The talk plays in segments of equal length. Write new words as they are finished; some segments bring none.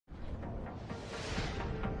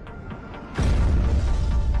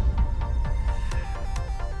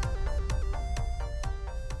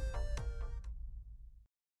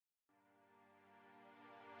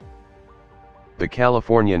The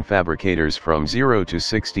Californian fabricators from 0 to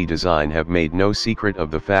 60 design have made no secret of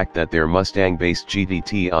the fact that their Mustang-based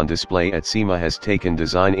GTT on display at SEMA has taken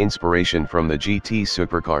design inspiration from the GT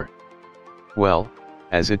supercar. Well,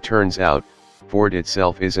 as it turns out, Ford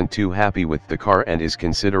itself isn't too happy with the car and is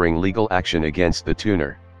considering legal action against the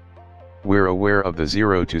tuner. "We're aware of the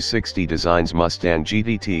 0 to 60 design's Mustang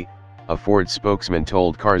GTT," a Ford spokesman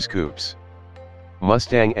told CarsScoops.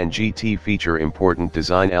 Mustang and GT feature important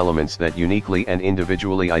design elements that uniquely and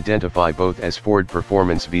individually identify both as Ford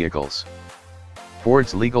performance vehicles.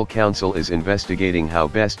 Ford's legal counsel is investigating how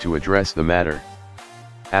best to address the matter.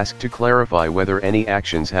 Asked to clarify whether any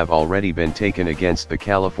actions have already been taken against the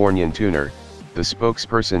Californian tuner, the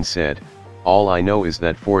spokesperson said, "All I know is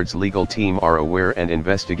that Ford's legal team are aware and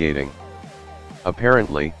investigating."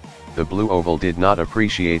 Apparently, the Blue Oval did not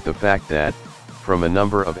appreciate the fact that, from a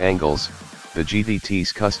number of angles, the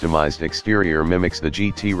GTT's customized exterior mimics the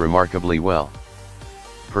GT remarkably well.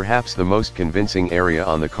 Perhaps the most convincing area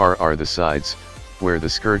on the car are the sides, where the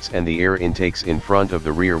skirts and the air intakes in front of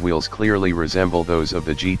the rear wheels clearly resemble those of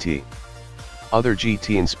the GT. Other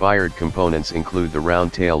GT-inspired components include the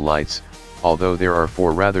round tail lights, although there are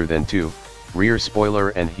 4 rather than 2, rear spoiler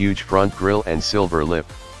and huge front grille and silver lip.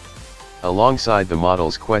 Alongside the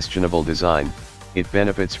model's questionable design, it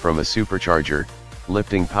benefits from a supercharger,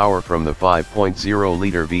 lifting power from the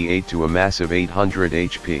 5.0-liter V8 to a massive 800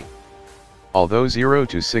 HP. Although 0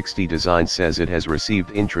 to 60 design says it has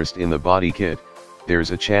received interest in the body kit,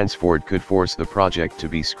 there's a chance Ford could force the project to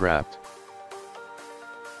be scrapped.